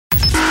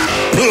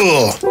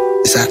Ugh.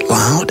 Is that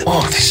loud?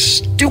 Oh,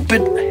 these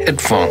stupid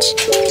headphones.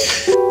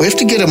 We have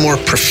to get a more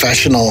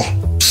professional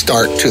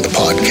start to the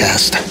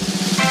podcast.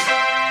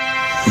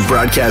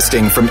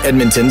 Broadcasting from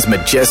Edmonton's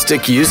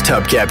majestic used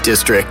hubcap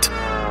district.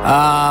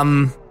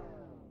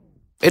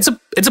 It's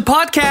a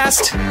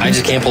podcast. I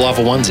just can't pull off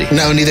a onesie.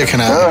 No, neither can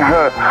I.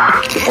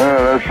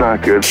 That's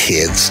not good.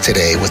 Kids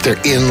today with their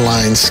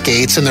inline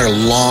skates and their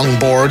long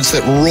boards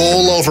that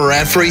roll over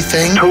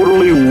everything.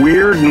 Totally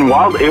weird and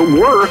wild. It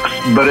works,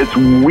 but it's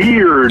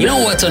weird. You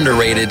know what's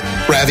underrated?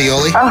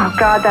 Ravioli? Oh,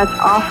 God, that's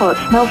awful. It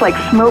smells like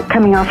smoke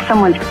coming off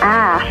someone's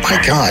ass.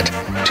 My God,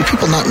 do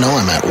people not know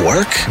I'm at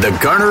work? The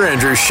Garner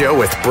Andrews Show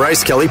with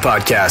Bryce Kelly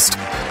Podcast.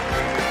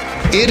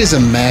 It is a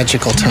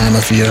magical time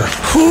of year.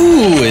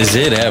 Who is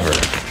it ever?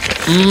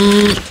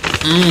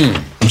 I'm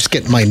just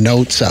getting my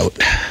notes out.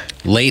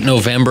 Late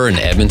November in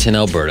Edmonton,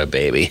 Alberta,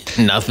 baby.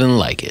 Nothing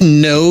like it.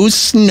 No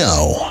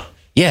snow.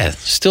 Yeah,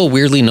 still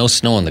weirdly no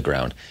snow on the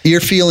ground.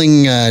 You're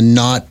feeling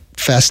not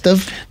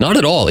festive? Not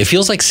at all. It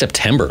feels like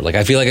September. Like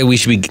I feel like we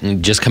should be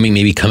just coming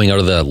out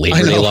of the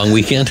Labor Day long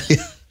weekend.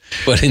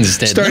 But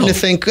instead, starting to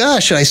think,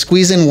 should I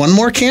squeeze in one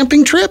more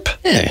camping trip?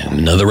 Yeah,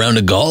 another round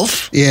of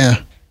golf.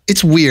 Yeah.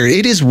 It's weird.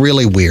 It is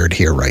really weird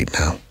here right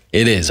now.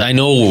 It is. I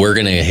know we're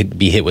going to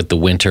be hit with the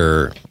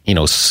winter,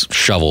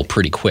 shovel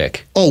pretty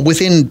quick. Oh,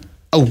 within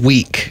a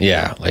week.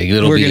 Yeah, like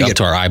it'll be up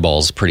to our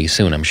eyeballs pretty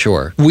soon, I'm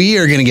sure. We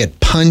are going to get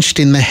punched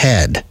in the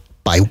head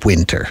by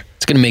winter.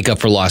 It's going to make up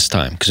for lost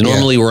time because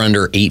normally we're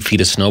under 8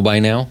 feet of snow by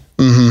now,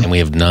 and we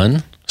have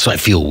none. So I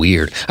feel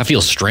weird. I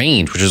feel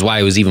strange, which is why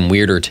it was even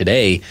weirder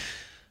today.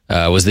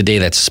 Was the day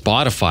that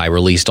Spotify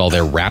released all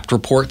their Wrapped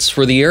reports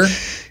for the year.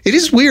 It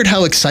is weird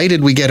how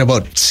excited we get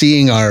about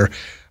seeing our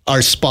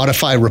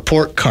Spotify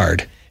report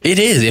card. It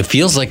is. It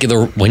feels like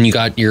when you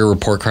got your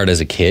report card as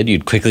a kid,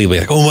 you'd quickly be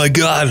like, oh my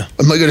God.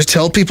 Am I going to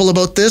tell people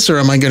about this or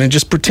am I going to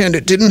just pretend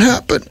it didn't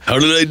happen? How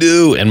did I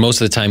do? And most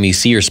of the time you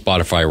see your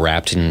Spotify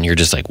Wrapped and you're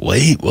just like,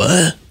 wait,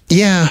 what?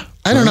 Yeah,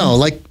 I don't know.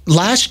 Like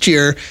last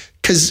year,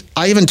 because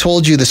I even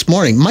told you this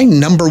morning, my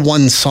number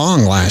one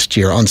song last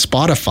year on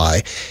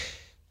Spotify,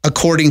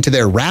 according to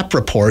their Wrap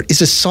report,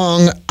 is a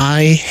song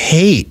I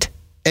hate.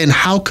 And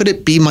how could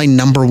it be my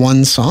number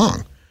one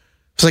song?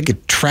 It's like a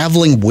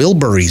Traveling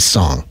Wilburys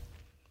song.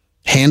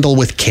 Handle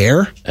with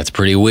Care. That's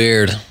pretty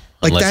weird.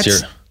 Like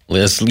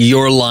Unless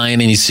your line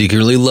and you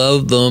secretly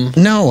love them.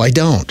 No, I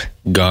don't.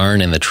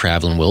 Garn and the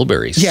Traveling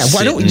Wilburys. Yeah,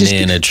 why don't we just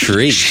in a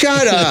tree?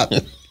 Shut up.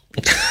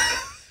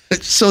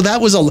 So that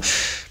was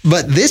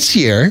but this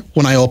year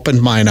when I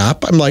opened mine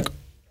up, I'm like,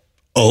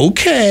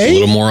 okay. A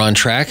little more on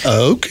track.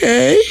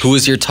 Okay. Who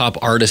is your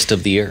top artist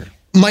of the year?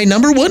 My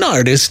number one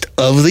artist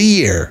of the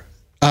year,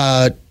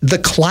 The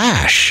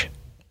Clash.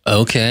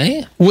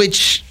 Okay.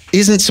 Which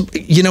isn't,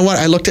 you know what?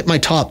 I looked at my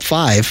top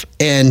 5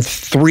 and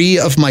 3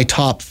 of my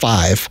top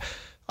 5,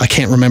 I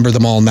can't remember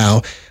them all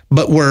now,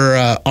 but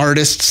were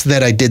artists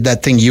that I did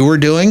that thing you were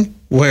doing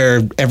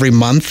where every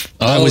month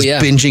I was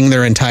binging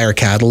their entire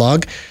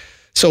catalog.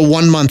 So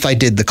one month I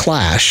did The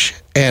Clash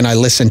and I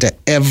listened to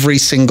every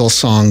single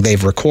song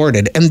they've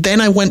recorded. And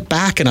then I went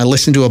back and I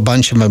listened to a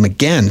bunch of them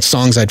again,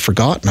 songs I'd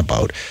forgotten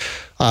about.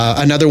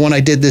 Another one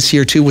I did this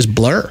year too was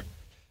Blur.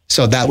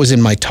 So that was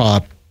in my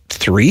top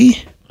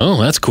 3. Oh,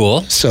 that's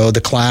cool. So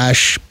The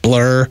Clash,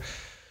 Blur.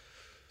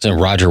 Is it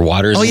Roger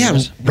Waters? Oh, yeah.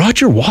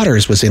 Roger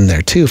Waters was in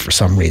there too for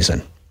some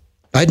reason.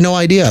 I had no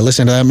idea I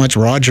listened to that much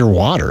Roger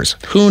Waters.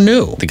 Who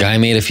knew? The guy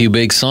made a few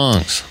big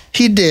songs.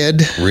 He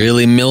did.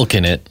 Really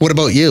milking it. What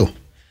about you?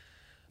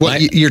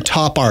 Your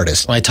top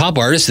artist? My top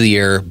artist of the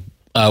year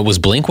was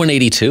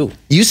Blink-182.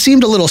 You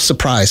seemed a little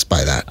surprised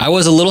by that. I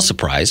was a little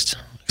surprised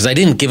because I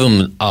didn't give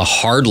him a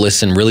hard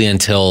listen really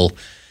until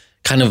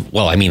I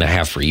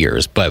have for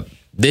years, but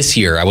this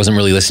year I wasn't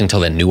really listening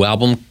until that new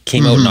album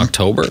came out in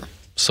October.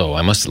 So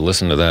I must have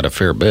listened to that a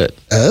fair bit.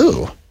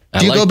 Oh.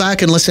 Do you go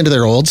back and listen to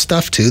their old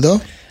stuff too,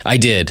 though? I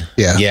did.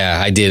 Yeah.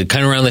 Yeah, I did.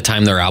 Kind of around the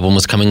time their album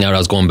was coming out, I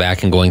was going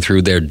back and going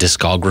through their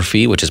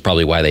discography, which is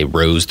probably why they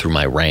rose through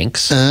my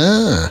ranks.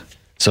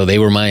 So they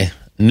were my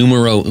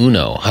numero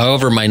uno.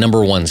 However, my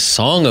number one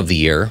song of the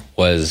year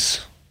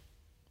was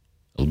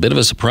a bit of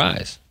a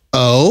surprise.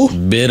 Oh?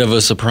 Bit of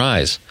a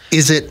surprise.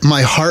 Is it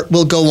My Heart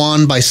Will Go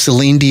On by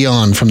Celine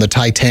Dion from the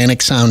Titanic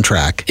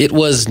soundtrack? It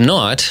was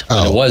not,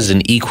 but it was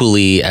an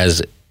equally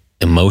as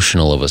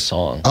emotional of a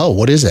song. Oh,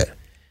 what is it?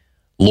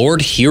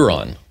 Lord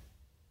Huron.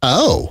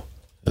 Oh.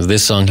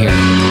 This song here.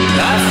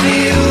 I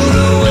feel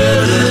the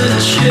weather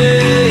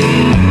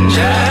change.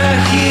 I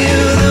hear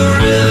the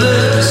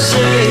river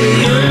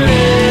say your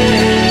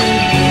name.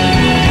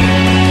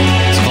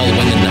 It's called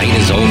When the Night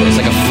Is Over. It's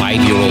like a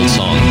 5-year-old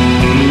song.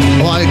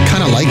 Well, I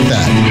kind of like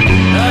that.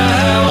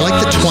 I like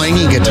the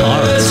twangy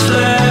guitar. I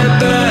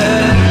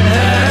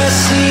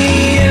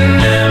see an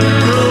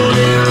emerald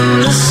in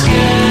the sky.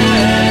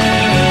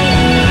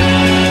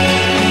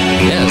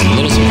 Yeah, it's a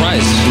little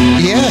surprise.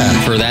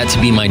 Yeah. For that to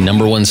be my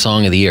number one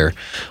song of the year.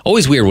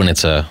 Always weird when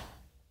it's an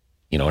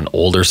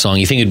older song.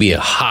 You think it'd be a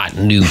hot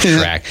new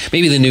track.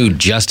 Maybe the new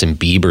Justin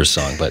Bieber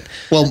song, but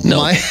well,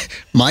 no.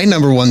 my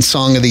number one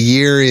song of the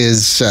year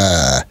is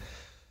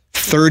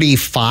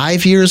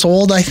 35 years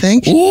old, I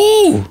think.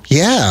 Ooh.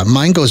 Yeah,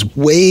 mine goes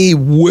way,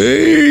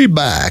 way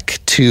back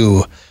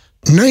to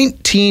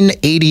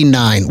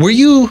 1989. Were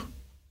you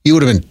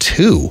would have been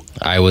 2.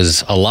 I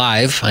was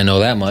alive. I know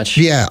that much.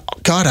 Yeah.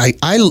 God,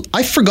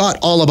 I forgot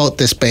all about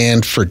this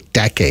band for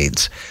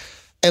decades.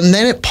 And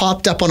then it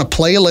popped up on a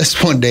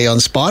playlist one day on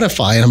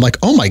Spotify, and I'm like,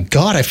 oh my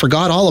God, I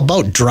forgot all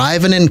about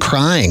Driving and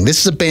Crying.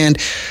 This is a band,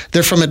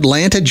 they're from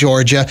Atlanta,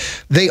 Georgia.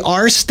 They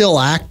are still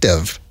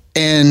active.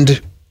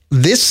 And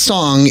this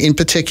song in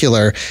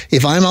particular,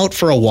 if I'm out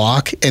for a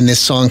walk and this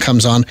song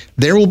comes on,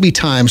 there will be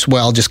times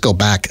where I'll just go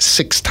back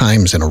 6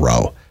 times in a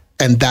row.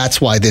 And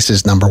that's why this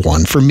is number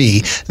 1 for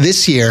me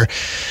this year.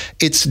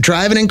 It's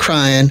Driving and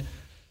Crying,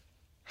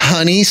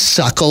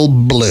 Honeysuckle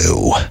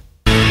Blue.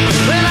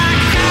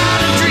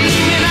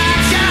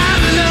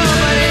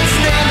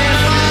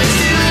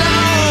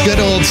 Good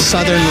old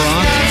Southern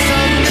rock. I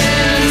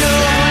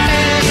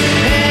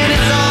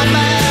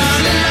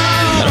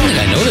don't think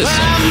I know this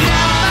song.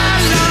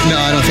 No,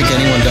 I don't think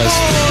anyone does.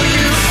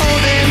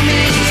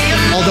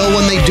 Although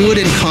when they do it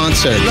in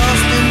concert,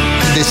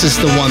 this is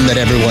the one that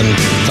everyone's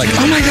like,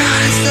 oh my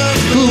God.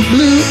 Ooh,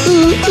 blue,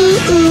 ooh,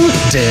 ooh, ooh.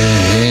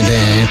 Dun,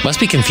 dun. Must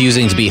be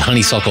confusing to be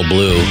Honeysuckle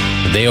Blue.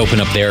 They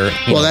open up their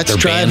That's their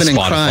Driving and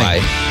Spotify.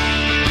 Crying.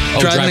 Oh,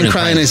 Driving and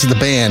Crying is the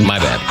band. My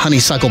bad.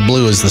 Honeysuckle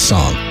Blue is the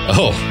song.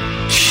 Oh,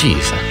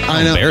 jeez. How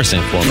I know.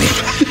 embarrassing for me.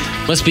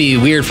 Must be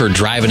weird for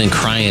Driving and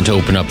Crying to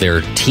open up their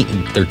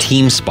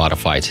team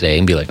Spotify today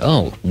and be like,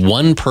 oh,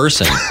 one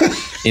person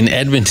in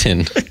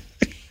Edmonton.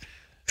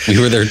 We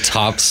were their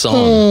top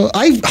song.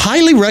 I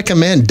highly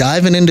recommend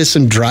diving into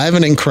some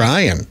Driving and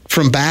Crying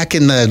from back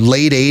in the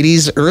late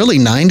 80s, early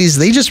 90s.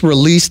 They just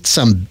released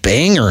some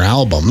banger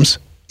albums.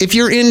 If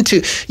you're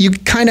into, you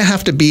kind of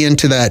have to be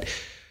into that,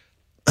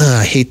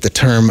 I hate the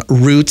term,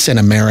 roots and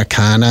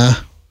Americana.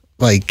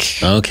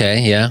 Like,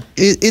 Okay, yeah.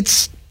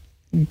 it's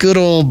good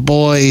old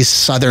boy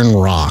Southern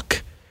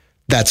rock.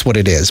 That's what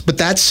it is. But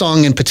that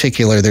song in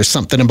particular, there's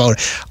something about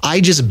it.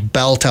 I just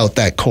belt out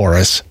that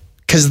chorus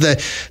because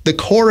the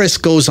chorus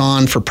goes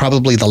on for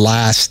probably the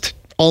last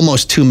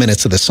almost 2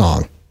 minutes of the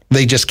song.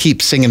 They just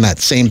keep singing that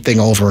same thing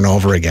over and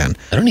over again.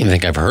 I don't even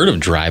think I've heard of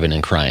Driving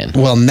and Crying.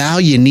 Well, now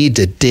you need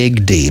to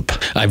dig deep.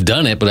 I've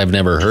done it, but I've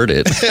never heard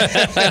it.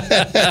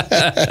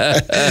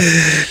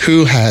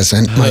 Who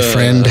hasn't, my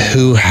friend?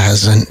 Who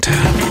hasn't?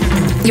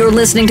 You're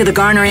listening to the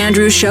Garner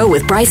Andrews Show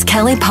with Bryce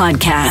Kelly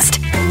Podcast.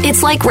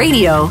 It's like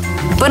radio,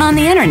 but on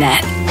the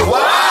internet.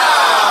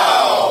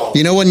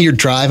 You know when you're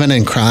driving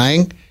and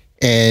crying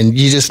and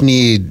you just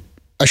need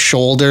a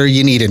shoulder,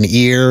 you need an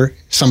ear,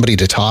 somebody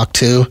to talk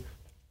to?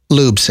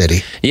 Lube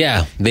City.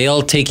 Yeah,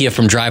 they'll take you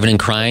from driving and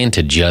crying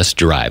to just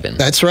driving.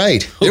 That's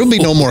right. There will be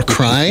no more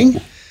crying.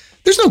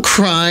 There's no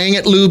crying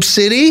at Lube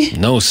City.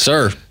 No,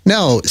 sir.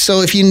 No. So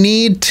if you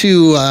need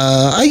to,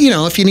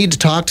 if you need to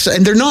talk to,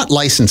 and they're not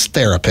licensed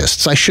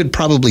therapists, I should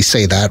probably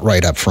say that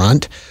right up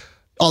front.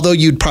 Although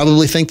you'd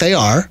probably think they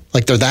are,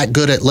 like they're that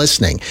good at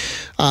listening.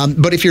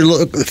 But if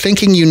you're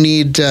thinking you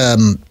need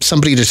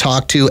somebody to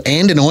talk to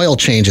and an oil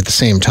change at the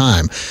same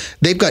time,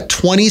 they've got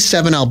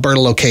 27 Alberta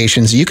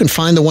locations. You can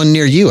find the one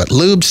near you at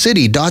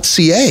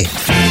lubecity.ca.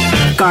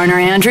 Garner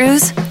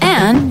Andrews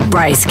and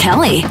Bryce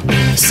Kelly.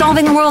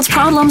 Solving the world's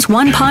problems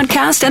one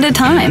podcast at a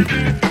time.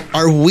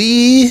 Are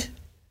we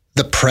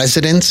the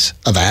presidents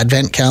of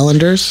Advent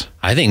calendars?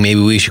 I think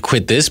maybe we should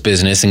quit this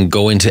business and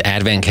go into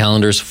Advent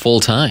calendars full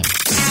time.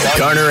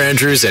 Garner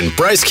Andrews and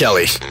Bryce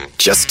Kelly.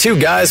 Just 2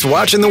 guys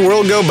watching the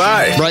world go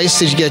by. Bryce,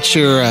 did you get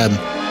your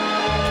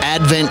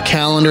Advent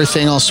calendar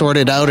thing all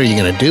sorted out? Are you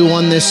going to do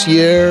one this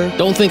year?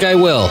 Don't think I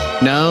will.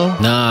 No?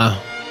 Nah.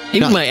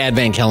 Maybe my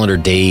Advent calendar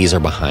days are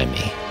behind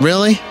me.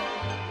 Really?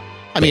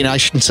 I mean, I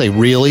shouldn't say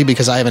really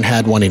because I haven't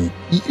had one in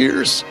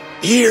years.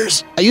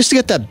 I used to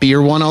get that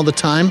beer one all the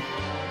time.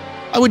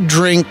 I would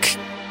drink,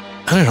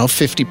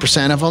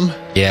 50% of them.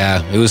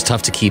 Yeah, it was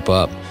tough to keep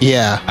up.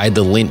 Yeah. I had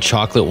the Lindt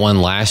chocolate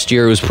one last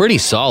year. It was pretty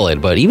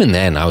solid, but even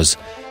then I was,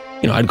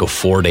 I'd go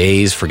 4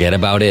 days, forget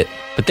about it.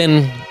 But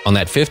then on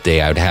that 5th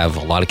day, I would have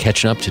a lot of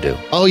catching up to do.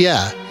 Oh,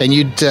 yeah. And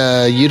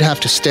you'd have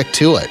to stick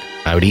to it.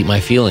 I would eat my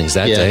feelings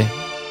that day.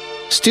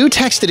 Stu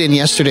texted in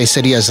yesterday,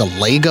 said he has a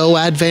Lego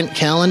Advent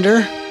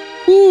calendar.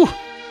 Whew.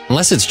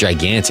 Unless it's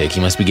gigantic,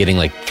 you must be getting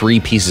like 3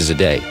 pieces a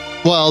day.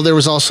 Well, there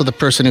was also the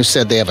person who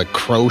said they have a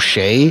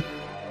crochet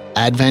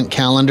Advent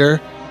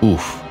calendar.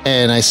 Oof.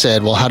 And I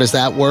said, well, how does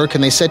that work?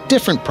 And they said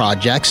different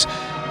projects.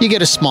 You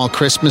get a small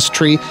Christmas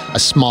tree, a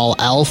small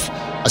elf,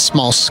 a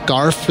small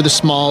scarf for the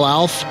small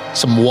elf,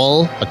 some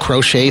wool, a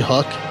crochet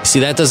hook. See,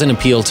 that doesn't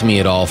appeal to me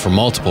at all for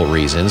multiple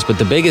reasons, but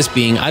the biggest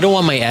being I don't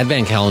want my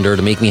Advent calendar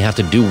to make me have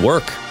to do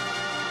work.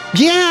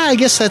 Yeah, I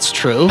guess that's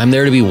true. I'm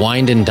there to be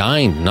wined and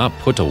dined, not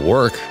put to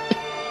work.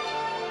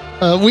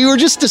 We were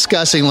just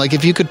discussing, like,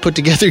 if you could put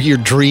together your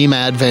dream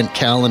Advent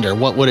calendar,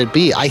 what would it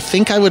be? I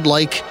think I would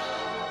like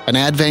an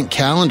Advent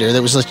calendar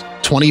that was like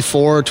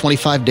 24 or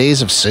 25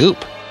 days of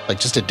soup, like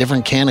just a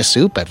different can of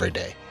soup every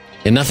day.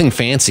 And nothing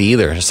fancy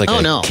either. It's like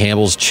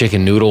Campbell's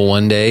chicken noodle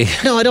one day.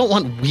 No, I don't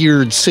want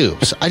weird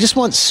soups. I just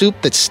want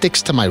soup that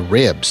sticks to my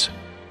ribs.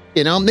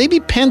 You know, maybe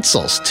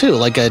pencils too,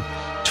 like a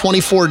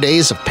 24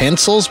 days of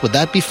pencils. Would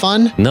that be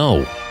fun?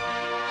 No.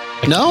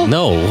 No?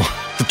 No.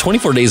 The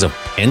 24 days of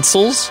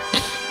pencils?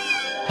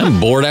 I'm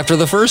bored after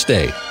the first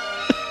day.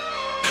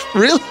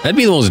 Really? That'd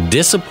be the most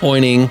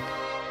disappointing,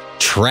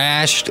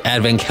 trashed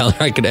advent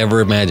calendar I could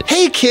ever imagine.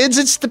 Hey kids,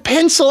 it's the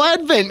pencil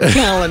advent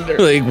calendar.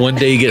 Like one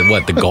day you get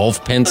what, the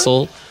golf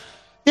pencil?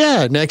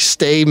 Yeah, next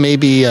day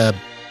maybe a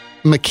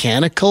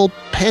mechanical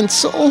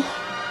pencil.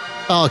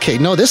 Oh, okay,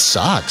 no, this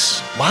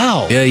sucks.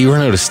 Wow. Yeah, you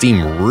run out of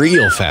steam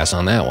real fast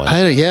on that one.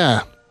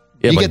 Yeah.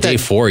 Yeah, You by get day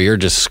that- 4, you're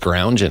just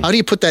scrounging. How do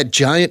you put that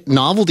giant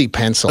novelty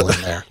pencil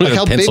in there? Like a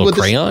how pencil would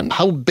crayon?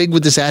 How big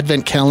would this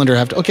advent calendar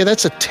have to? Okay,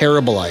 that's a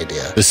terrible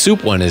idea. The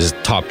soup one is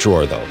top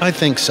drawer, though. I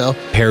think so.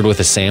 Paired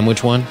with a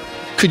sandwich one.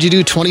 Could you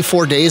do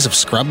 24 days of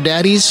scrub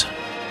daddies?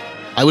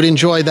 I would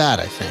enjoy that,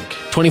 I think.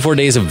 24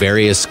 days of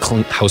various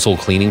household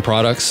cleaning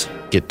products.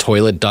 Get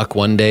toilet duck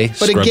one day,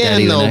 But scrub again,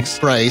 daddy the though, next.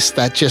 Bryce,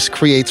 that just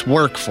creates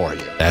work for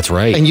you. That's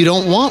right. And you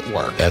don't want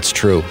work. That's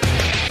true.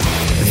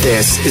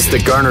 This is the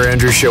Garner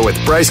Andrews Show with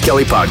Bryce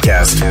Kelly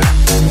Podcast.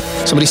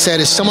 Somebody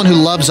said, as someone who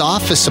loves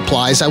office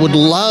supplies, I would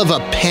love a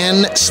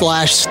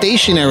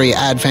pen/stationery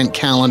advent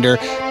calendar.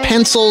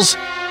 Pencils,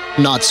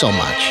 not so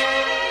much.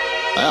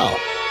 Well,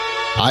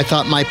 I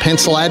thought my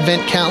pencil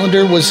advent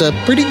calendar was a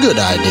pretty good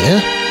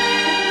idea.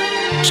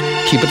 Just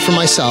keep it for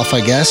myself,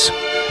 I guess.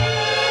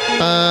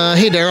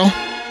 Hey, Daryl.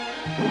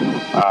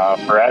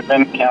 For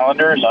advent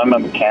calendars, I'm a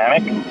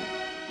mechanic,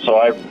 so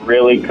I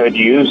really could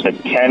use a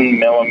 10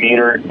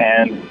 millimeter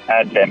and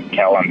advent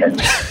calendar.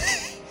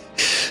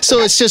 So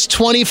it's just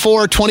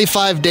 24,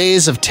 25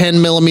 days of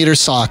 10 millimeter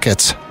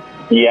sockets.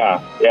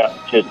 Yeah,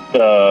 just,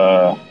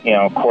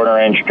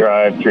 1/4-inch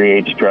drive,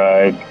 3/8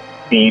 drive,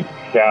 deep,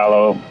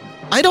 shallow.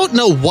 I don't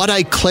know what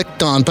I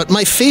clicked on, but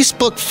my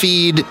Facebook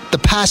feed the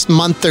past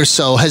month or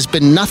so has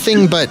been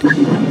nothing but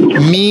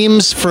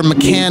memes for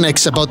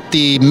mechanics about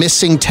the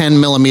missing 10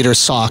 millimeter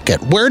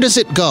socket. Where does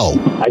it go?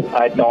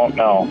 I don't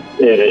know.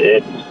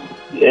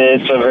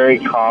 It's a very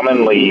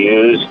commonly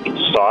used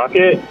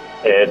socket.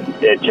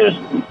 It just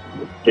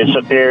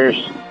disappears.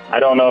 I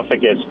don't know if it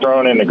gets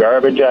thrown in the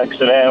garbage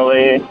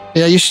accidentally.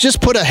 Yeah, you should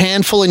just put a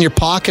handful in your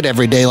pocket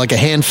every day, like a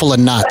handful of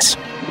nuts.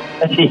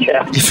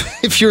 Yeah.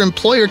 If your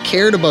employer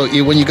cared about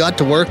you when you got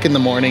to work in the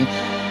morning,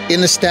 in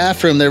the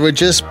staff room, there would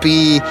just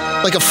be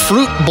like a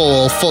fruit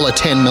bowl full of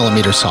 10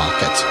 millimeter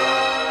sockets.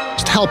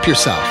 Just help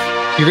yourself.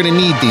 You're going to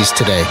need these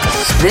today.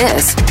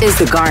 This is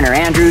the Garner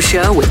Andrews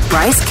Show with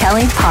Bryce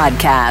Kelly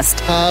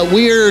Podcast.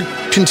 We're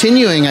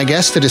continuing, I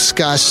guess, to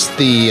discuss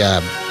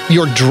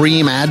your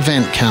dream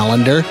advent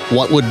calendar.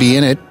 What would be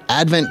in it?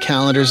 Advent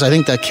calendars, I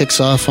think that kicks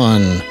off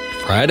on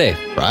Friday.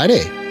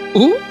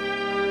 Ooh.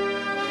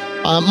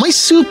 My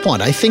soup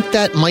one, I think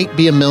that might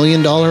be $1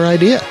 million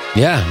idea.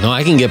 Yeah, no,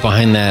 I can get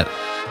behind that.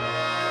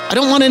 I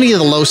don't want any of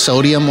the low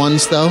sodium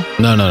ones, though.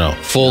 No.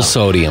 Full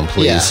sodium,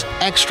 please. Yeah,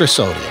 extra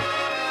sodium.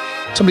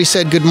 Somebody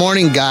said, good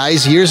morning,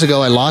 guys. Years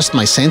ago, I lost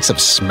my sense of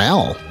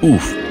smell.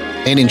 Oof.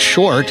 And in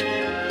short,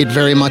 it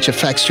very much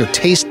affects your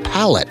taste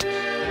palette.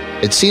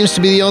 It seems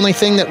to be the only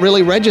thing that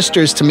really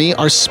registers to me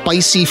are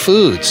spicy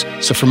foods.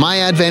 So for my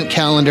advent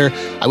calendar,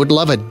 I would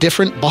love a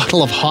different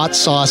bottle of hot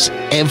sauce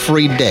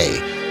every day.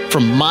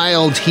 From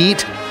mild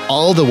heat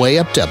all the way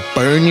up to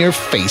burn your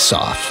face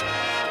off.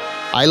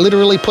 I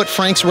literally put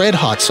Frank's Red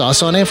Hot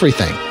sauce on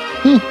everything.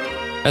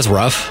 That's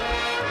rough.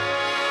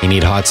 You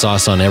need hot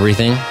sauce on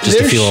everything just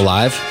to feel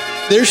alive?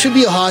 There should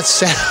be a hot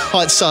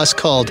sauce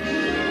called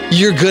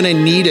You're Gonna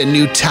Need a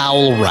New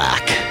Towel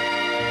Rack.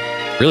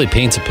 Really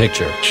paints a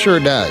picture. Sure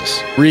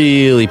does.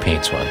 Really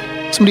paints one.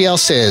 Somebody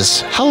else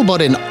says, how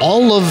about an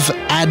olive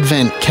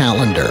advent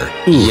calendar?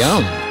 Oof.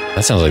 Yum.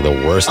 That sounds like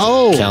the worst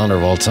calendar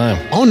of all time.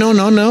 Oh,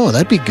 no.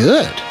 That'd be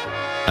good.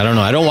 I don't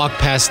know. I don't walk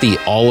past the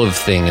olive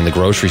thing in the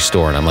grocery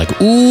store and I'm like,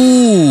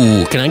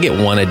 ooh, can I get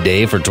one a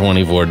day for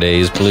 24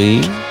 days,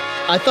 please?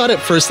 I thought at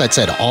first that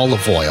said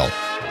olive oil.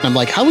 I'm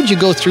like, how would you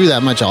go through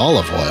that much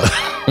olive oil?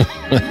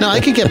 No, I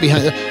could get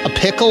behind a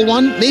pickle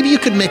one. Maybe you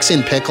could mix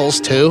in pickles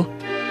too.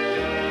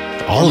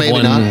 Olive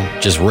one,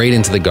 just right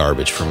into the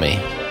garbage for me.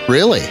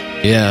 Really?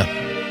 Yeah.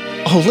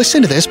 Oh,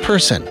 listen to this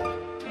person.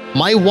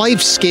 My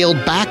wife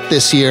scaled back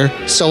this year,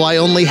 so I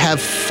only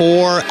have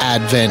 4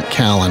 advent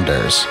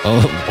calendars.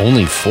 Oh,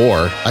 only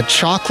 4? A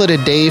chocolate a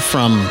day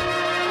from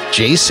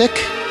Jacek.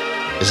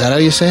 Is that how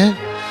you say it?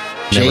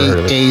 Never heard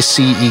of it.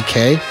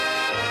 Jacek.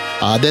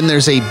 Then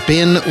there's a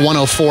Bin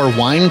 104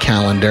 wine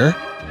calendar.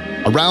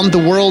 Around the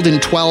World in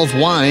 12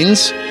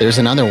 Wines. There's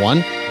another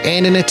one.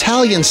 And an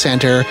Italian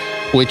center,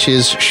 which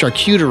is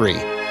charcuterie,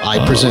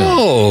 I presume.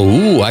 Oh,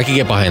 ooh, I could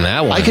get behind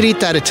that one. I could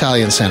eat that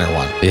Italian center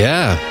one.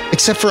 Yeah.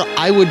 Except for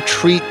I would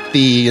treat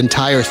the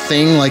entire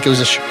thing like it was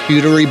a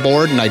charcuterie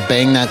board and I'd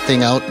bang that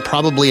thing out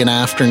probably an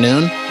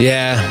afternoon.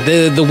 Yeah.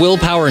 The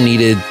willpower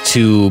needed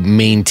to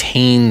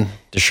maintain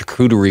the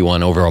charcuterie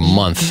one over a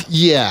month.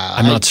 Yeah.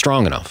 I'm not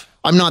strong enough.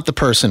 I'm not the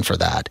person for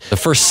that. The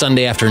first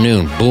Sunday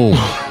afternoon, boom,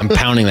 I'm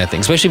pounding that thing.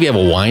 Especially if you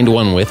have a wined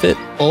one with it.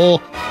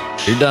 Oh,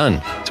 you're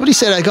done. Somebody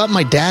said, I got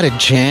my dad a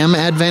jam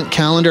advent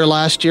calendar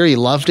last year. He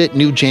loved it.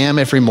 New jam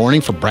every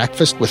morning for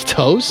breakfast with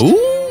toast.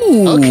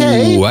 Ooh.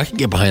 Okay. I can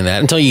get behind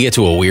that until you get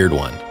to a weird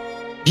one.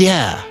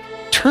 Yeah.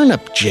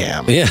 Turnip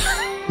jam. Yeah.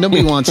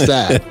 Nobody wants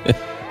that.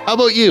 How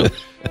about you?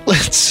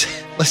 Let's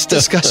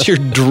discuss your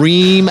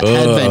dream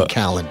advent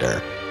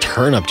calendar.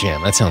 Turnip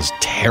jam. That sounds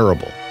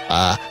terrible.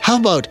 How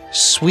about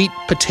sweet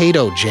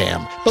potato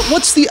jam? But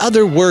what's the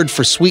other word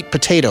for sweet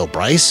potato,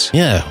 Bryce?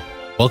 Yeah.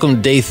 Welcome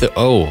to day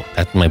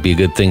that might be a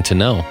good thing to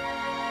know.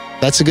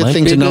 That's a good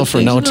thing to know for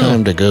no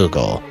time to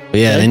Google. But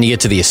yeah, and then you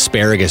get to the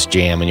asparagus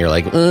jam and you're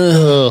like,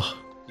 ugh.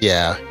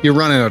 Yeah, you're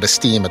running out of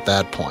steam at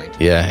that point.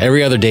 Yeah,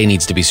 every other day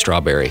needs to be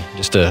strawberry,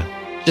 just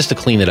to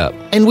clean it up.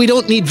 And we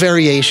don't need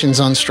variations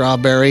on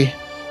strawberry.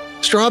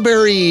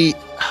 Strawberry,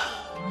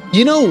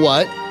 you know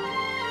what?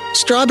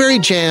 Strawberry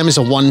jam is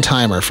a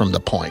one-timer from the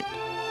point.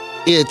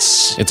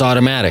 It's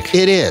automatic.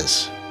 It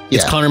is.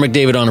 It's Connor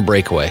McDavid on a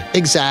breakaway.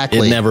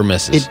 Exactly. It never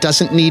misses. It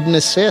doesn't need an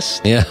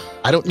assist. Yeah.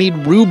 I don't need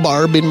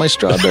rhubarb in my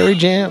strawberry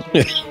jam.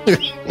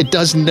 It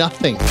does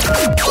nothing.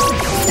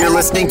 You're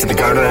listening to the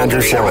Garner and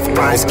Andrew Show with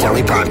Bryce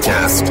Kelly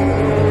Podcast.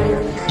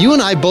 You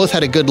and I both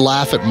had a good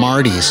laugh at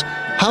Marty's.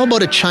 How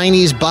about a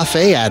Chinese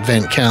buffet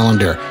advent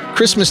calendar?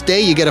 Christmas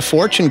Day, you get a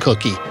fortune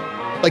cookie.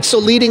 Like, so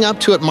leading up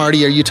to it,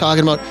 Marty, are you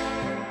talking about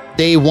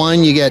day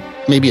 1, you get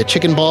maybe a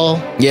chicken ball?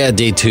 Yeah,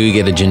 day 2, you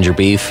get a ginger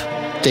beef.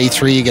 Day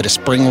 3, you get a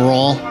spring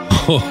roll.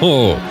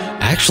 Oh,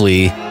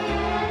 actually,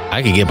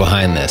 I could get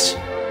behind this.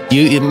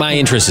 My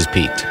interest is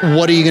piqued.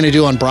 What are you going to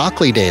do on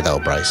Broccoli Day, though,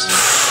 Bryce?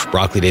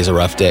 Broccoli Day's a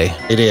rough day.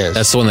 It is.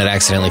 That's the one that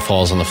accidentally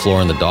falls on the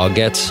floor and the dog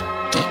gets.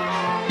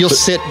 You'll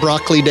sit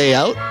Broccoli Day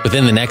out? But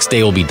then the next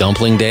day will be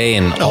Dumpling Day,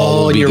 and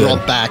all will be you're good.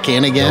 all back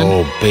in again?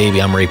 Oh, baby,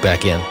 I'm right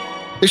back in.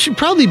 There should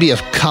probably be a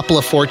couple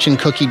of fortune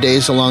cookie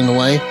days along the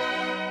way.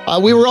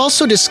 We were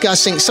also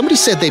discussing, somebody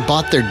said they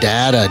bought their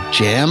dad a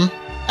jam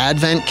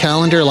advent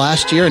calendar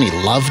last year, and he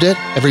loved it.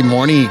 Every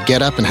morning he'd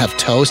get up and have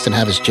toast and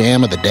have his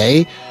jam of the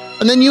day.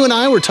 And then you and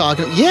I were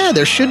talking, yeah,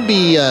 there should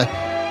be,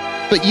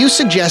 but you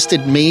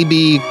suggested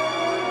maybe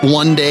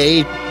one day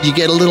you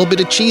get a little bit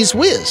of Cheese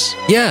Whiz.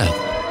 Yeah.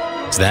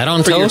 Is that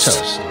on For your toast?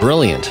 toast.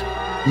 Brilliant.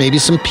 Maybe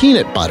some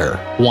peanut butter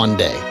one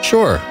day.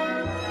 Sure.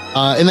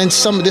 And then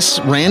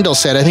Randall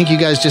said, I think you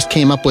guys just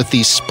came up with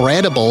the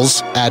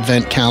Spreadables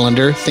advent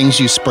calendar, things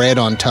you spread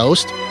on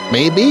toast.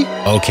 Maybe?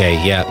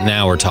 Okay, yeah,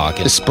 now we're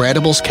talking. The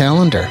Spreadables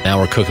calendar. Now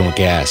we're cooking with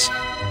gas.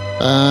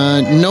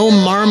 No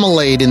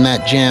marmalade in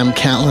that jam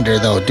calendar,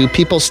 though. Do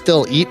people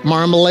still eat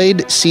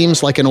marmalade?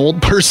 Seems like an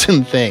old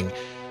person thing.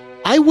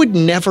 I would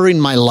never in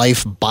my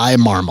life buy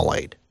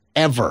marmalade.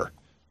 Ever.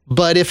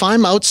 But if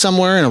I'm out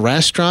somewhere in a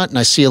restaurant and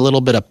I see a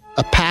little bit of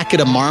a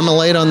packet of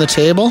marmalade on the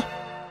table,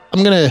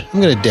 I'm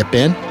gonna dip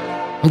in.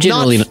 I'm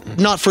generally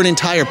not for an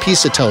entire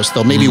piece of toast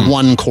though. Maybe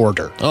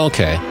 1/4.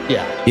 Okay.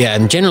 Yeah. Yeah,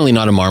 I'm generally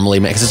not a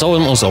marmalade man because it's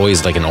almost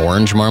always like an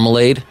orange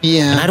marmalade.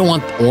 Yeah. And I don't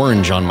want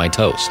orange on my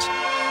toast.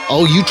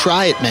 Oh, you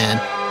try it,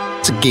 man.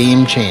 It's a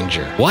game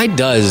changer. Why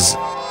does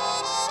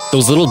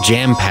those little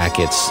jam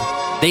packets,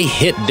 they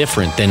hit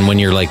different than when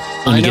you're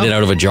when you get it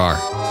out of a jar?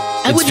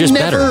 It's just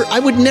better. I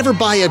would never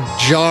buy a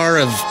jar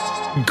of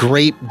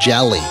grape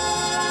jelly.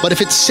 But if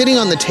it's sitting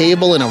on the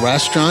table in a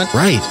restaurant,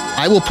 right,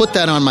 I will put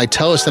that on my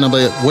toast and I'll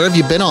be like, where have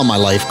you been all my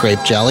life, grape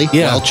jelly?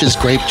 Yeah. Welch's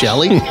grape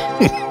jelly.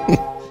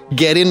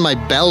 Get in my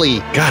belly.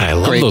 God, I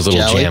love those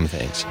little jelly. jam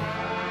things.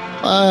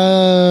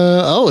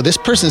 This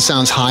person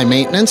sounds high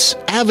maintenance.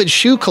 Avid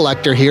shoe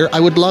collector here.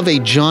 I would love a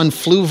John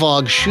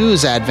Fluvog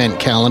shoes advent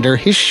calendar.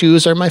 His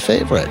shoes are my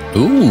favorite.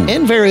 Ooh.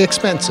 And very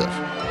expensive.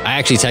 I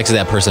actually texted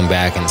that person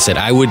back and said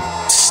I would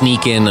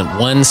sneak in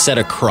one set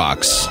of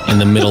Crocs in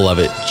the middle of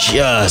it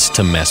just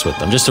to mess with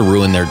them, just to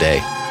ruin their day.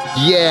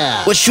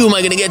 Yeah. What shoe am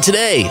I going to get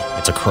today?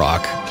 It's a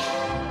Croc.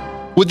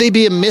 Would they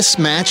be a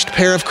mismatched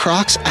pair of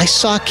Crocs? I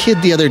saw a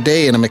kid the other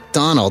day in a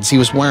McDonald's. He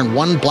was wearing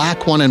one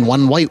black one and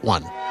one white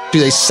one. Do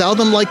they sell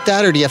them like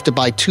that, or do you have to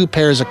buy 2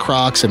 pairs of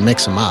Crocs and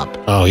mix them up?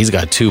 Oh, he's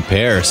got 2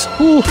 pairs.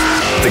 Ooh.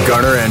 The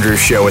Garner Andrews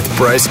Show with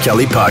Bryce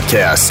Kelly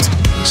Podcast.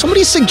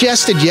 Somebody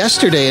suggested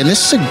yesterday, and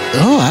this is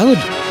how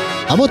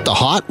about the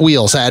Hot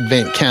Wheels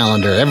advent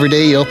calendar? Every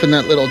day you open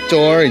that little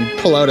door and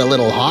pull out a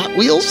little Hot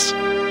Wheels.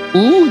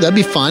 Ooh, that'd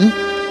be fun.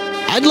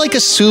 I'd like a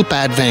soup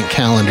advent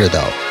calendar,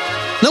 though.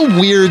 No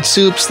weird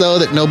soups, though,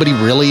 that nobody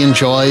really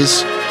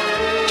enjoys.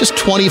 Just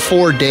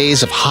 24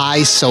 days of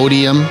high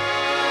sodium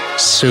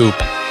soup.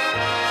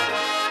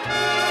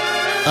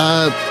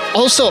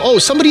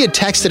 Somebody had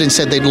texted and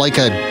said they'd like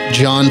a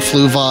John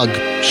Fluvog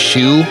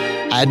shoe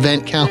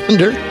advent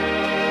calendar.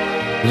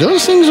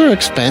 Those things are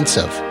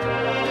expensive.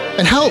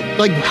 And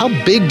how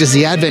big does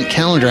the advent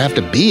calendar have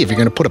to be if you're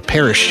going to put a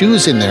pair of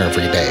shoes in there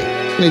every day?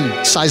 It's going to be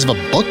the size of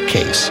a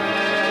bookcase.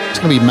 It's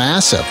going to be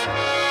massive.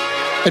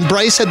 And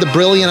Bryce had the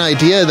brilliant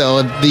idea, though,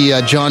 of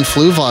the John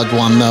Fluvog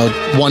one, though.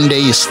 One day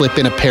you slip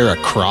in a pair of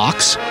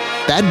Crocs.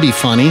 That'd be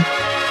funny.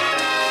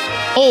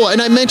 Oh,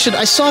 and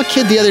I saw a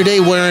kid the other day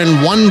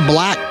wearing one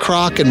black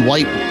Croc and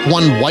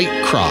one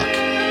white Croc,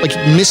 like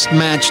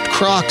mismatched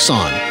Crocs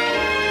on.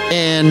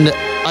 And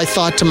I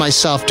thought to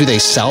myself, do they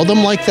sell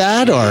them like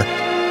that? Or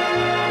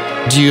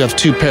do you have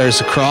two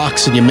pairs of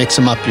Crocs and you mix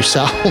them up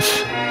yourself?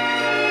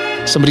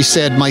 Somebody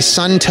said, my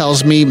son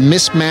tells me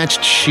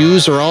mismatched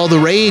shoes are all the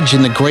rage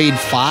in the grade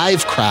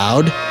 5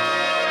 crowd.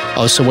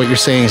 Oh, so what you're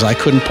saying is I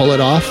couldn't pull it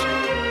off?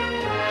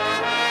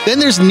 Then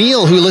there's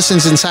Neil, who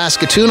listens in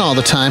Saskatoon all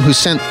the time, who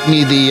sent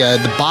me the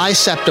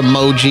bicep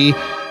emoji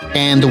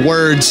and the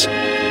words,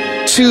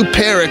 2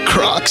 pair of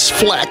Crocs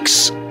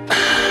flex.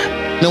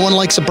 No one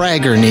likes a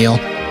bragger, Neil.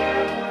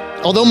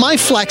 Although my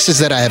flex is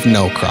that I have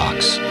no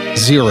Crocs.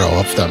 0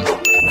 of them.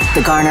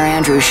 The Garner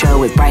Andrews Show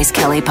with Bryce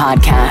Kelly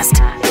Podcast.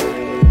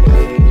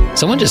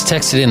 Someone just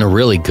texted in a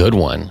really good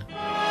one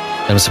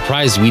that I'm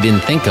surprised we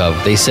didn't think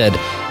of. They said,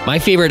 my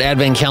favorite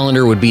advent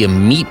calendar would be a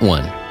meat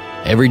one.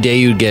 Every day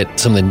you'd get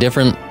something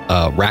different.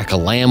 Rack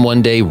of lamb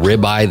one day,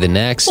 ribeye the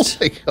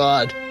next. Oh my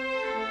God.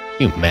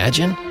 Can you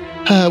imagine?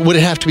 Would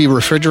it have to be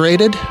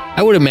refrigerated?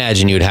 I would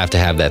imagine you'd have to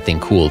have that thing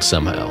cooled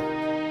somehow.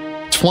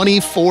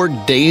 24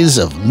 days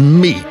of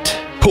meat.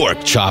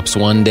 Pork chops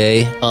one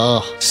day.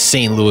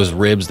 St. Louis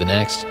ribs the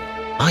next.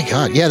 My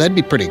God. Yeah, that'd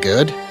be pretty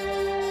good.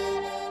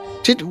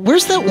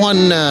 Where's that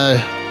one?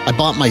 I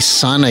bought my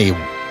son a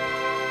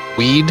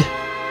weed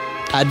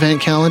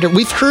advent calendar.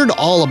 We've heard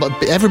all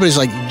about, everybody's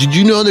like, did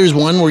you know there's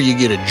one where you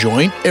get a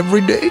joint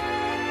every day?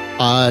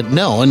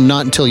 No, and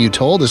not until you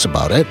told us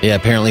about it. Yeah,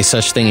 apparently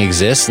such thing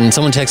exists. And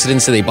someone texted in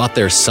and said they bought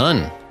their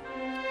son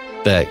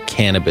the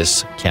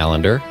cannabis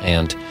calendar.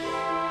 And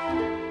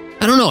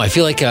I don't know, I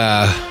feel like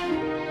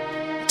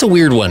it's a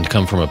weird one to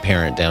come from a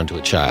parent down to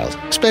a child.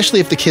 Especially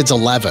if the kid's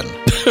 11.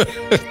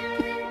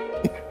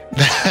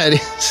 That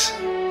is...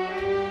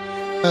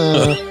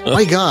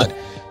 my God.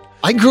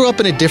 I grew up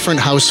in a different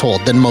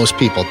household than most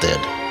people did.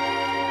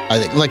 I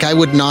think, like, I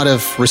would not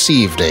have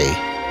received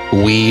a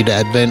weed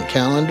advent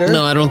calendar.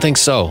 No, I don't think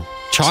so.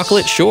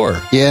 Chocolate,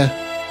 sure.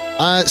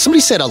 Yeah.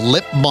 Somebody said a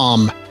lip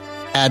balm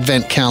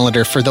advent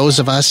calendar for those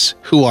of us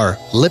who are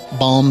lip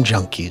balm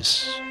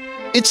junkies.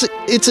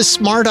 It's a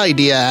smart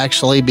idea,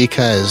 actually,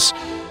 because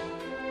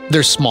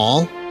they're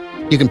small.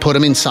 You can put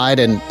them inside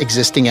an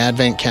existing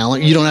advent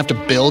calendar. You don't have to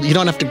build. You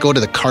don't have to go to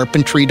the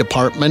carpentry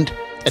department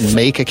and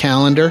make a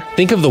calendar.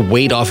 Think of the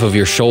weight off of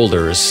your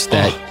shoulders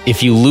that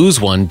if you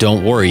lose one,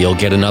 don't worry, you'll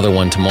get another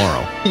one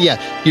tomorrow.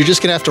 Yeah, you're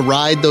just going to have to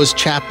ride those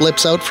chapped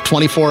lips out for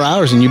 24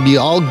 hours and you'll be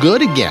all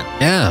good again.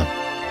 Yeah.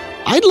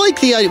 I'd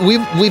like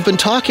we've been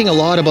talking a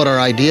lot about our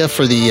idea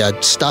for the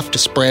stuff to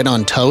spread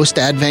on toast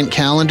advent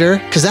calendar,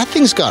 because that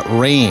thing's got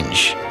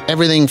range.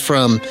 Everything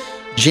from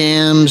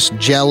jams,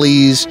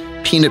 jellies,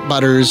 peanut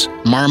butters,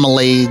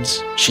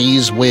 marmalades,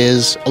 cheese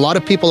whiz. A lot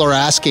of people are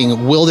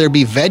asking, will there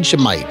be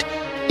Vegemite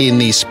in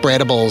the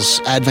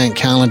Spreadables advent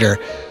calendar?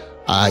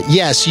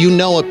 Yes, you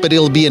know it, but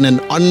it'll be in an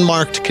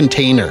unmarked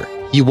container.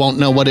 You won't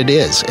know what it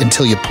is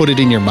until you put it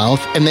in your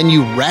mouth, and then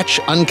you retch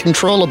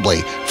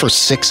uncontrollably for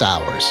 6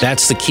 hours.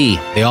 That's the key.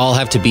 They all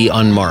have to be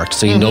unmarked,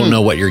 so you don't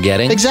know what you're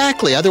getting.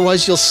 Exactly.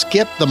 Otherwise, you'll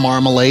skip the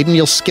marmalade and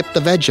you'll skip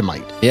the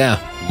Vegemite. Yeah,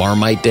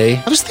 Marmite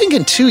Day. I was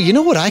thinking, too, you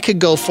know what I could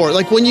go for?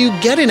 Like, when you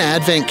get an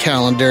advent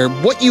calendar,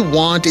 what you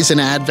want is an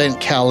advent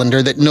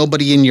calendar that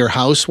nobody in your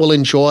house will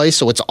enjoy,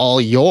 so it's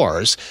all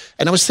yours.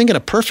 And I was thinking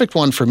a perfect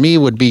one for me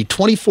would be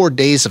 24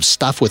 days of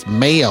stuff with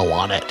mayo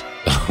on it.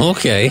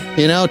 Okay.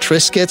 You know,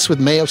 Triscuits with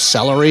mayo,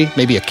 celery,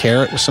 maybe a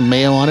carrot with some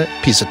mayo on it,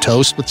 piece of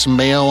toast with some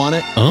mayo on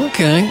it.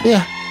 Okay.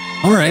 Yeah.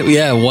 All right.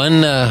 Yeah,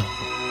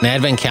 an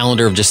advent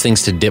calendar of just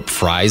things to dip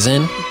fries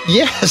in.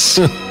 Yes.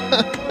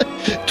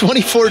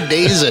 24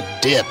 days of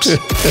dips.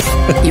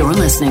 You're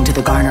listening to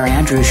the Garner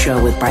Andrews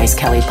Show with Bryce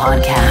Kelly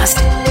Podcast.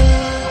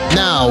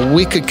 Now,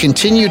 we could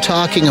continue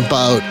talking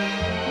about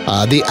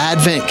the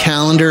advent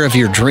calendar of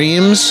your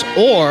dreams,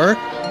 or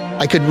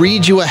I could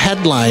read you a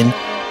headline,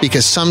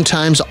 because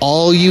sometimes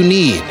all you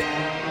need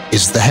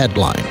is the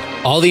headline.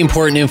 All the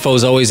important info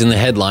is always in the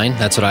headline.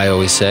 That's what I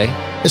always say.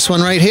 This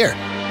one right here.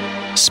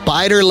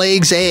 Spider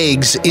lays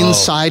eggs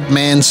inside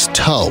man's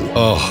toe.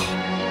 Oh,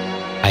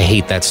 I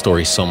hate that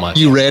story so much.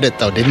 You read it,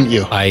 though, didn't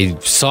you? I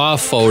saw a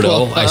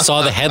photo. I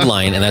saw the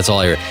headline, and that's all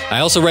I heard. I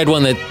also read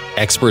one that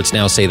experts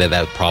now say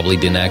that probably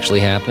didn't actually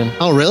happen.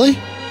 Oh, really?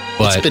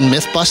 But it's been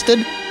myth busted?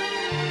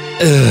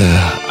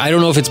 I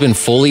don't know if it's been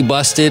fully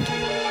busted,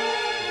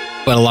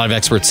 but a lot of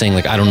experts saying,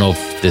 like, I don't know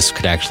if this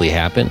could actually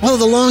happen. Well,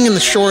 the long and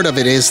the short of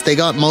it is they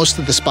got most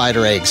of the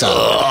spider eggs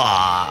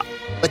out.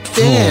 But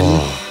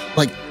then,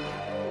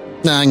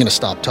 I'm going to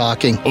stop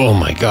talking. Oh,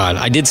 my God.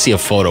 I did see a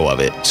photo of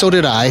it. So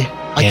did I.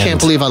 I can't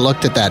believe I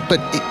looked at that. But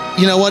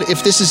you know what?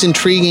 If this is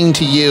intriguing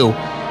to you,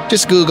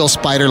 just Google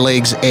spider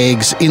legs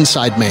eggs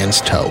inside man's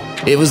toe.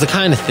 It was the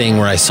kind of thing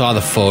where I saw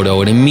the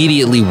photo and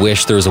immediately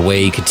wished there was a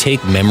way you could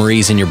take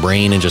memories in your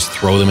brain and just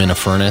throw them in a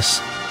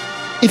furnace.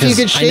 If you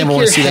could shake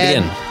your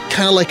head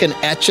kind of like an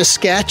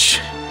Etch-a-Sketch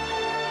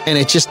and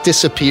it just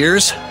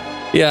disappears,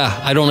 Yeah,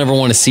 I don't ever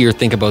want to see or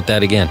think about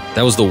that again.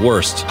 That was the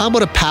worst. How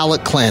about a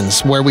palate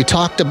cleanse where we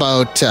talked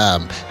about,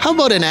 how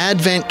about an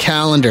advent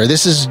calendar?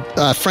 This is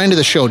a friend of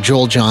the show,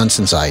 Joel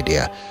Johnson's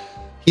idea.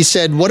 He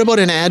said, what about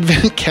an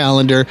advent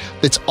calendar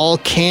that's all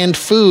canned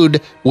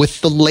food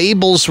with the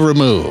labels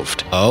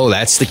removed? Oh,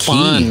 that's the key.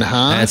 Fun,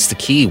 huh? That's the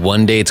key.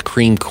 One day it's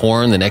cream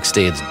corn, the next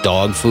day it's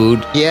dog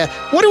food. Yeah.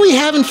 What are we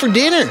having for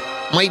dinner?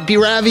 Might be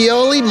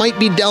ravioli, might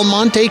be Del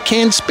Monte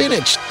canned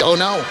spinach. Don't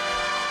know.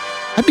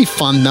 That'd be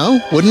fun, though,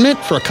 wouldn't it,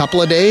 for a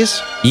couple of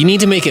days? You need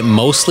to make it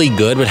mostly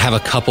good, but have a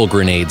couple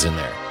grenades in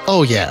there.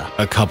 Oh, yeah.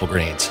 A couple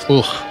grenades.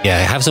 Ooh. Yeah,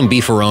 have some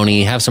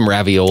beefaroni, have some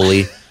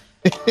ravioli,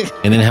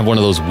 and then have one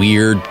of those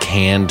weird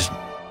canned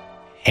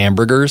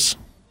hamburgers.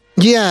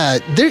 Yeah,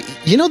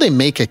 they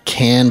make a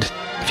canned...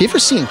 Have you ever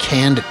seen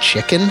canned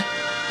chicken?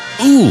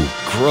 Ooh,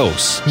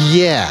 gross.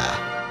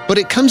 Yeah, but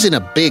it comes in a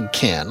big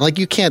can. Like,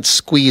 you can't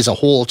squeeze a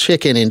whole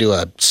chicken into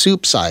a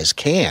soup-sized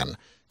can.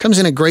 Comes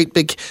in a great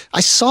big... I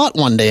saw it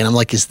one day, and I'm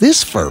like, is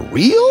this for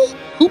real?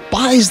 Who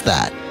buys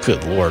that?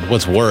 Good Lord,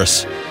 what's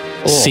worse?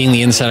 Oh. Seeing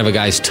the inside of a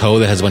guy's toe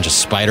that has a bunch of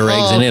spider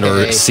eggs in it,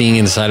 or seeing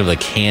inside of a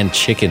canned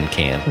chicken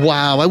can?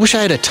 Wow, I wish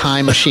I had a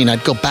time machine.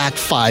 I'd go back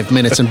 5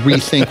 minutes and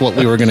rethink what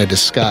we were going to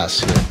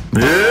discuss. It's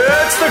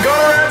the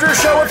Garner and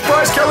Andrews Show with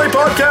Bryce Kelly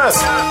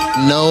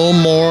Podcast. No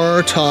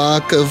more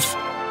talk of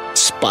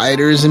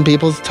spiders in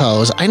people's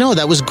toes. I know,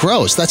 that was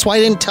gross. That's why I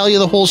didn't tell you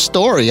the whole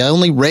story. I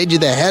only read you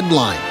the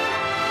headline.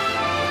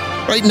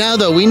 Right now,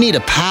 though, we need a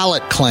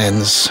palate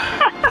cleanse.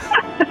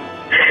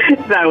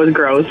 That was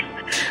gross.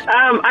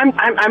 I'm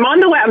on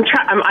the web.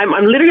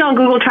 I'm literally on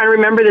Google trying to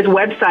remember this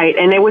website,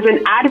 and it was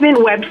an Advent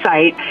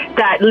website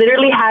that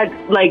literally had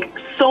like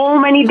so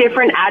many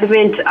different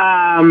Advent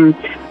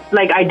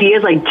like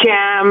ideas, like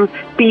jam,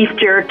 beef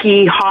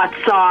jerky, hot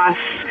sauce,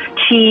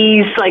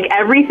 cheese, like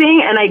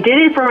everything. And I did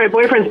it for my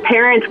boyfriend's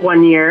parents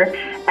one year.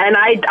 And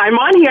I'm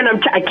on here,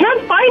 and I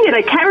can't find it.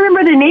 I can't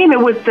remember the name. It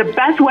was the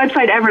best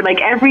website ever.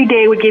 Like, every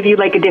day would give you,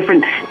 like, a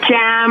different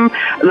jam,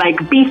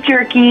 like beef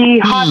jerky,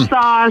 hot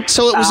sauce,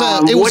 So it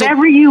was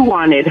whatever you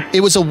wanted.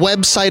 It was a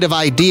website of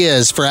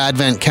ideas for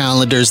Advent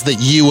calendars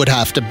that you would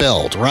have to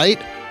build, right?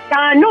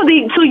 No,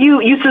 so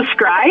you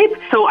subscribe.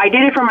 So I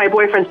did it for my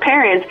boyfriend's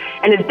parents,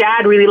 and his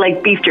dad really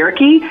liked beef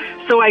jerky.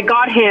 So I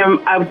got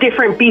him a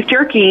different beef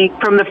jerky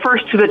from the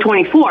 1st to the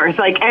 24th.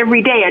 Like,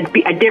 every day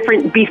a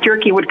different beef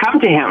jerky would come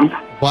to him.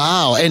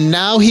 Wow, and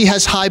now he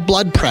has high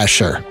blood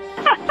pressure.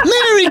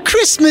 Merry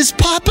Christmas,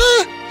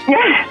 Papa!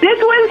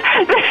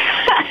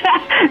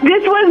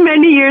 This was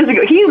many years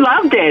ago. He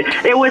loved it.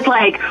 It was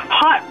like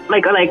hot,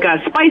 like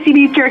a spicy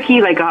beef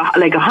jerky, like a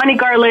honey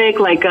garlic,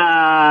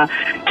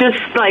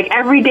 just like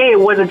every day it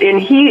was. And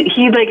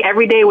he like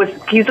every day was.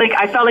 He's like,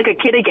 I felt like a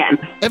kid again.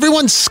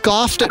 Everyone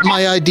scoffed at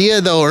my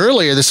idea though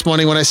earlier this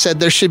morning when I said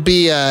there should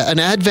be an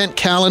Advent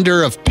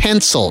calendar of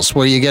pencils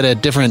where you get a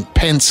different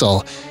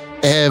pencil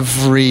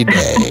every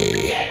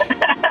day.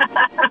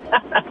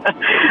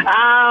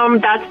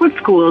 That's what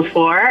school is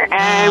for.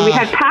 And we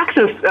had packs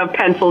of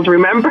pencils,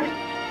 remember?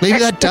 Maybe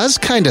that does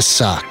kind of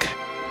suck.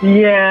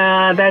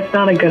 Yeah, that's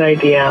not a good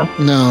idea.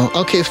 No.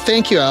 Okay,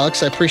 thank you,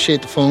 Alex. I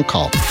appreciate the phone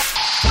call.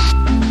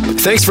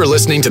 Thanks for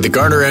listening to the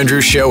Garner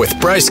Andrews Show with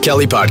Bryce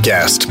Kelly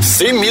Podcast.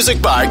 Theme music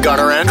by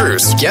Garner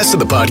Andrews. Guests of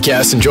the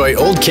podcast enjoy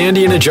old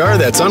candy in a jar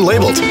that's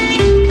unlabeled.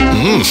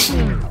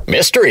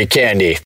 Mystery candy.